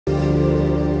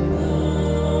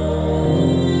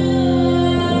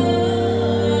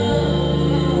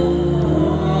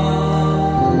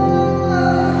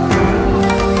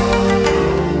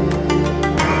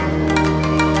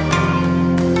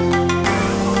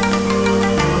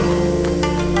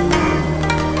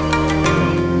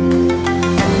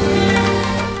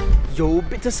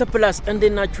ቤተሰብ ፕላስ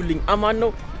እንደናችሁልኝ አማን ነው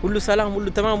ሁሉ ሰላም ሁሉ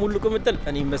ተማም ሁሉ ቆምጠል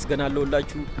እኔ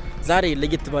መስገናለሁላችሁ ዛሬ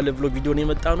ለየት ባለ ቭሎግ ቪዲዮ ነው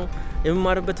የመጣ ነው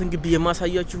የምማርበትን ግቢ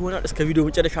የማሳያችሁ ይሆናል እስከ ቪዲዮ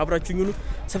መጨረሻ አብራችሁኝ ሁኑ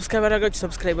ሰብስክራይብ አድርጋችሁ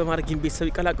ሰብስክራይብ በማድረግ ቤተሰብ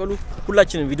ይቀላቀሉ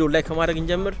ሁላችንም ቪዲዮ ላይክ ማድረግ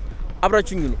እንጀምር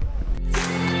አብራችሁኝ ሁኑ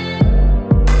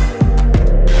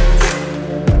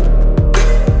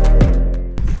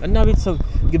እና ቤተሰብ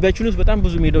ግቢያችን ውስጥ በጣም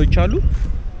ብዙ ሜዳዎች አሉ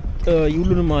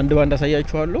ሁሉንም አንድ ባንድ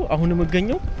አሳያችኋለሁ አሁን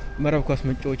የምገኘው መረብ ኳስ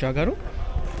መጫወቻ ጋር ነው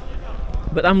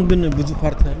በጣም ግን ብዙ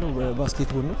ፓርት ያለው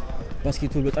ባስኬትቦል ነው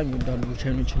ባስኬትቦል በጣም ይወዳሉ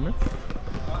ቻይኖችና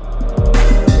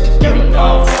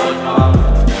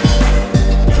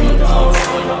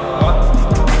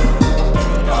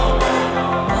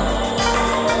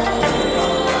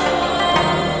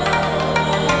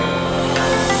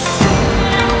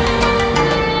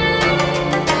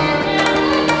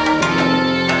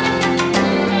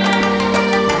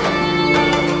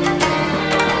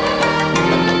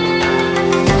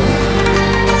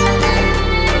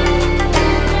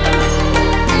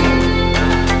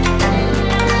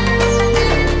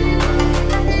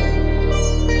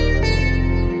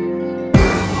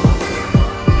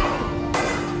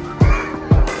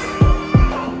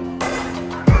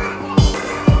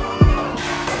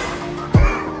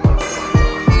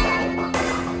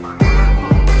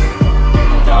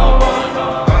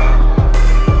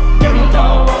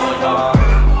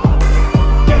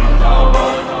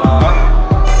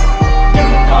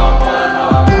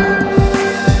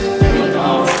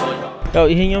ያው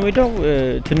ይሄኛው ሜዳው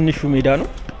ትንሹ ሜዳ ነው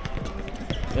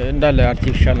እንዳለ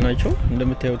አርቲፊሻል ናቸው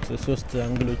እንደምታዩት ሶስት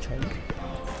አንግሎች አሉ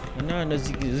እና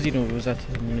እዚህ ነው በዛት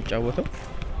የምንጫወተው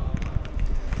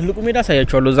ትልቁ ሜዳ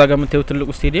አሳያችኋለሁ እዛ ጋር የምታዩት ትልቁ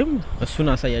ስቴዲየም እሱን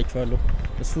አሳያችኋለሁ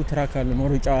እሱ ትራክ አለ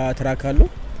መሮጫ ትራክ አለው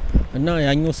እና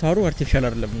ያኛው ሳሩ አርቲፊሻል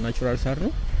አይደለም ናቹራል ሳር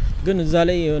ነው ግን እዛ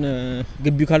ላይ የሆነ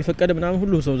ግቢው ካልፈቀደ ምናምን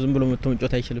ሁሉ ሰው ዝም ብሎ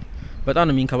መጫወት አይችልም በጣም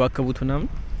ነው የሚንከባከቡት ምናምን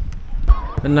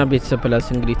እና ቤተሰብ ፕላስ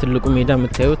እንግዲህ ትልቁ ሜዳ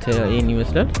የምታዩት ይሄን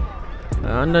ይመስላል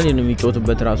አንዳንዴ ነው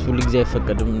የሚጫወቱበት ራሱ ሁሉ ጊዜ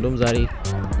አይፈቀድም እንደውም ዛሬ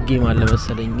ጌም አለ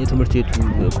መሰለኝ የትምህርት ቤቱ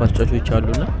ኳስ ጫዋቾች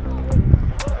አሉና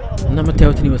እና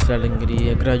የምታዩትን ይመስላል እንግዲህ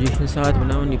የግራጁዌሽን ሰዓት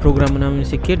ምናምን የፕሮግራም ምናምን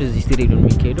ሲኬድ እዚህ ስቴዲየም ነው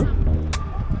የሚካሄደው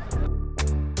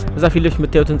እዛ ፊልምሽ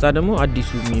የምታዩት ህንጻ ደግሞ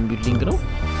አዲሱ ሜን ቢልዲንግ ነው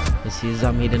እዚህ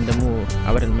እዛ ሄደን ደግሞ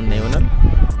አብረን ምን ይሆናል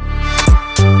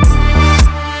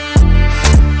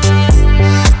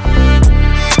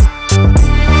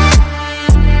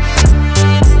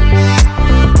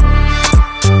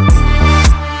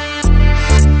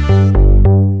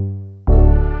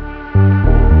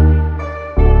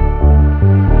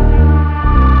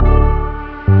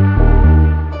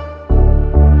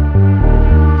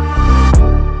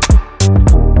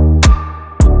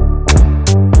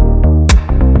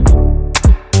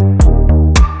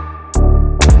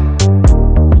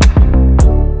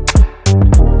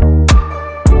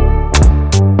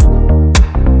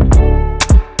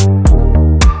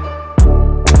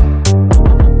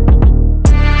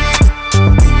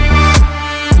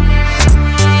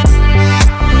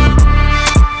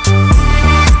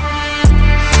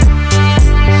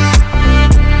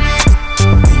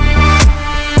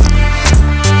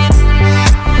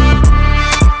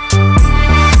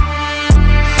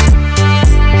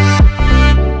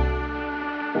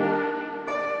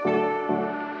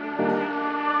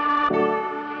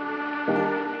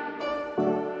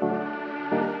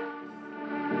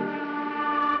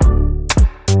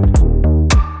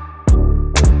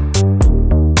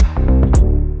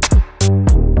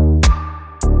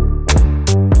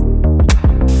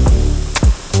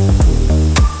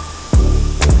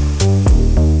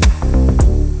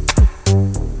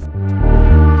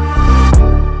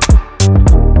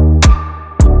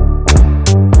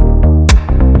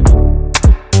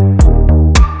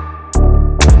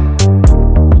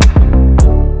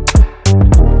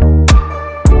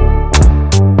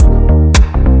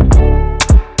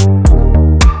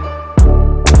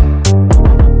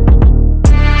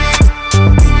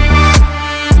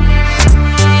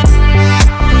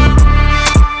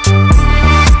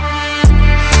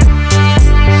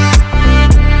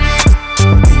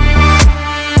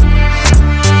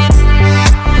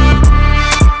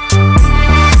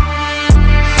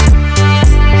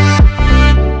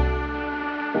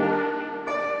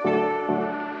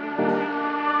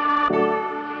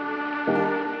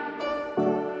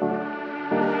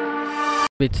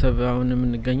ቤተሰብ አሁን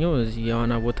የምንገኘው እዚህ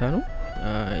የዋና ቦታ ነው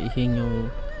ይሄኛው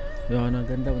የዋና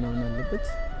ገንዳ ምናምን አለበት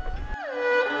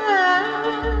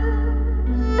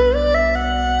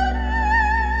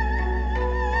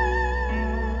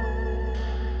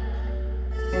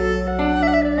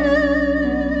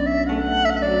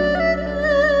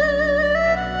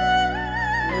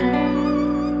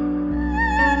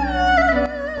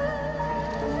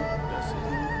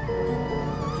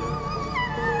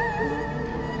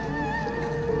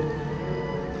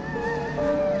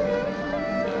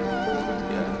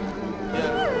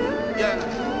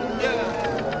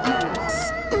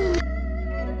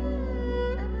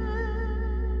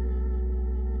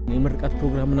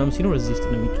ፕሮግራም ምናምን ሲኖር እዚህ ውስጥ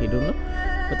ነው የሚካሄደውና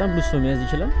በጣም ብዙ ሰው መያዝ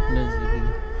ይችላል እንደዚህ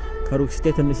ከሩቅ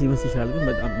ሲታይ ትንሽ ይመስል ይችላል ግን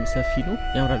በጣም ሰፊ ነው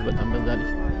ያምራል በጣም በዛ ላይ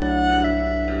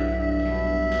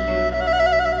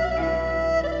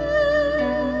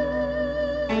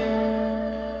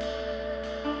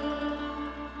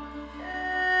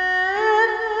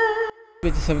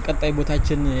ቤተሰብ ቀጣይ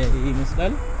ቦታችን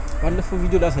ይመስላል ባለፈው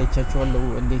ቪዲዮ ላሳያችኋለሁ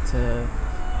እንዴት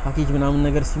ፓኬጅ ምናምን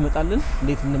ነገር ሲመጣልን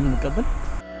እንዴት እንደምንቀበል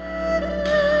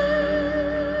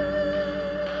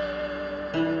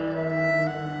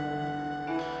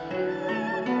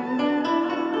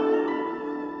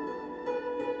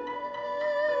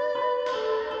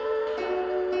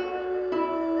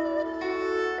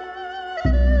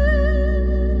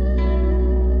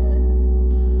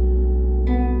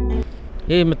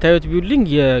ይሄ የምታዩት ቢልዲንግ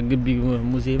የግቢ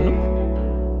ሙዚየም ነው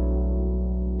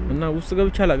እና ውስጥ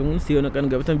ገብቻ አላቅም ውስጥ የሆነ ቀን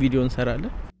ገብተን ቪዲዮ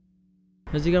እንሰራለን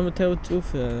እዚህ ጋር የምታዩት ጽሁፍ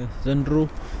ዘንድሮ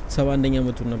 71ኛ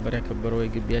ዓመቱን ነበር ያከበረው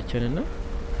የግቢያችንና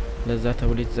ለዛ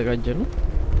ተብሎ የተዘጋጀ ነው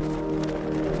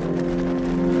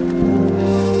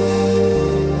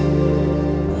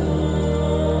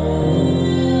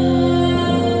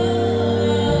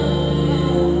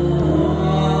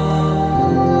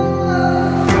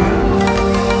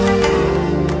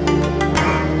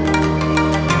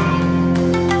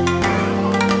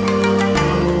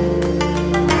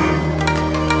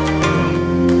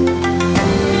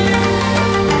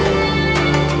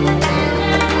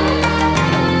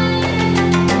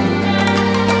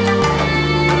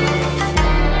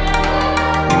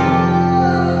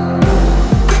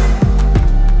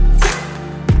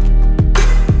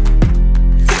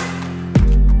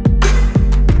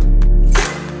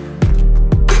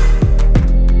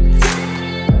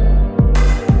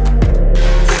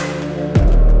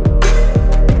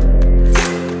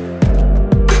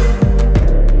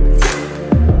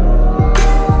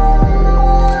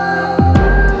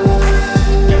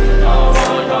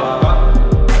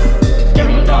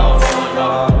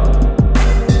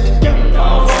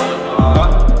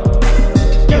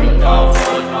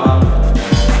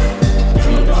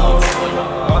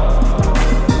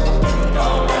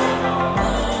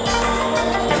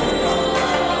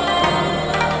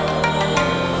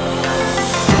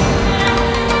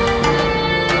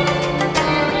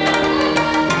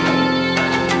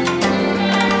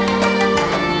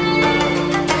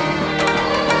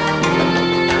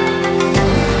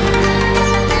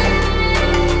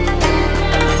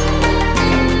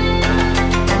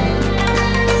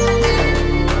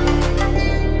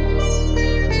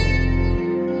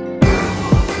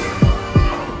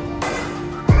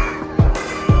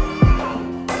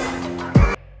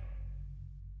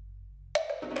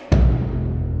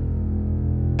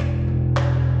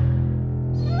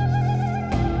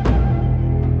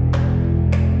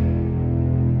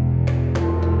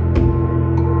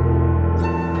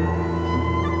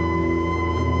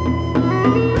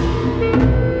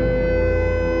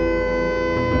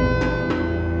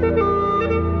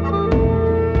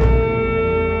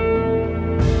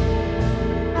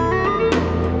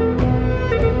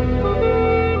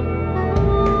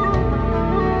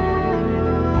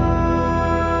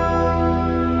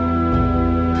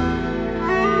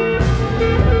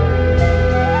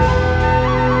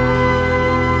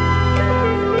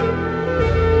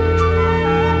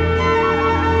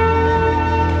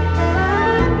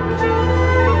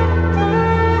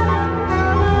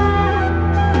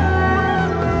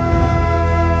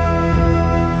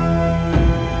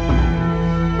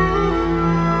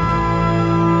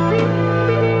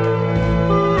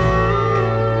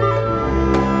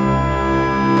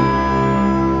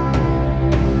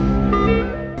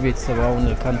ቤተሰባውን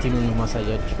ካንቲኑን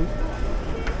ማሳያችሁ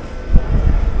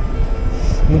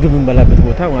ምግብ እንበላበት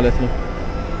ቦታ ማለት ነው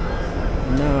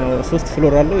እና 3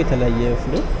 ፍሎር አለው የተለያየ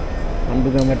ፍሎር አንዱ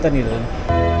ጋር መርጠን ይላል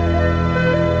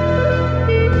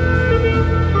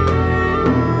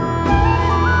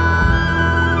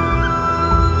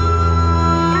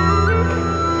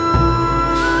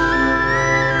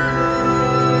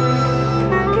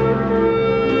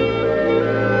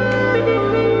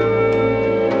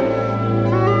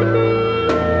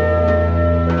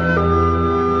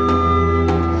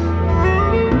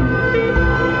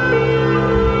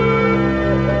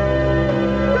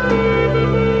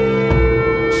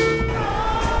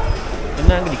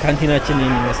ካንቲናችን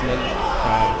የሚመስላል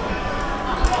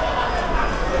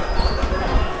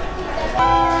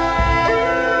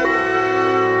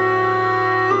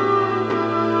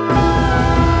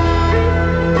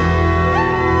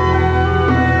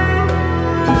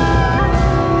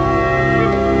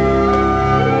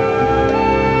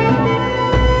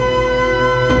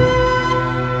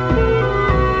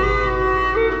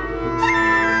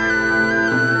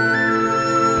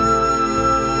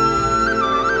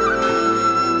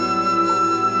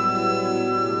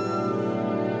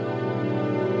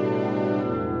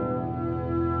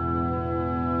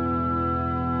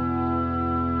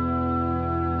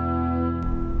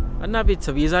እና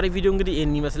ቤተሰብ የዛሬ ቪዲዮ እንግዲህ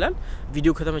ይሄን ይመስላል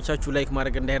ቪዲዮ ከተመቻችሁ ላይክ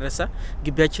ማድረግ እንዳይረሳ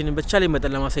ግቢያችንን በቻለ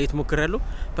መጠን ለማሳየት ሞክራለሁ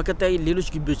በቀጣይ ሌሎች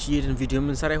ግቢዎች ይሄን ቪዲዮ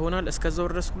ምን ሰራ ይሆናል እስከዛው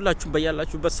ድረስ ሁላችሁም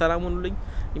በያላችሁበት ሰላም ሁኑልኝ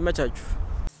ይመቻችሁ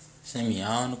ስሚ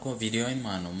አሁን እኮ ቪዲዮን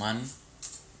ማን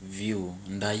ቪው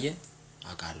እንዳየ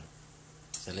አቃለሁ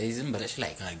ስለዚህ ዝም ብለሽ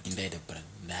ላይክ አድርጊ እንዳይደብረን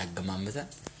እንዳያገማምተ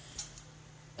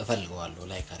እፈልገዋለሁ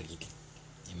ላይክ አድርጊ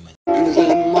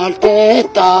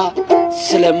ስለማልጠጣ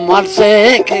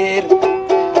ስለማልሰክር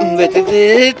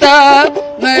በትዝታ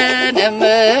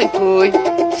መነመንኩኝ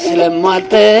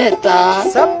ስለማልጠጣ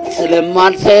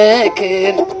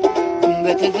ስለማልሰክር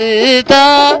በትዝታ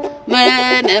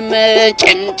መነመን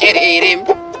ጭምጭሪሪም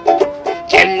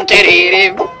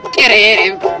ጭምጭሪሪም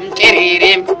ጭሪሪም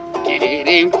ጭሪሪም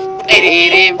ጭሪሪም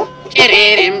ጭሪሪም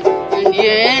ጭሪሪም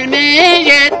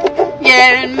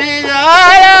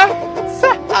የልምዛያ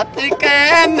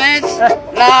አትቀመስ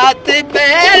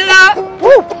ላትበላ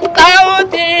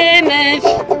ጣዖትነሽ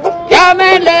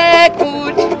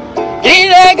ያመለኩት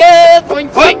ይዘገፉኝ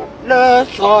ሆይ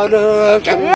ለሷለ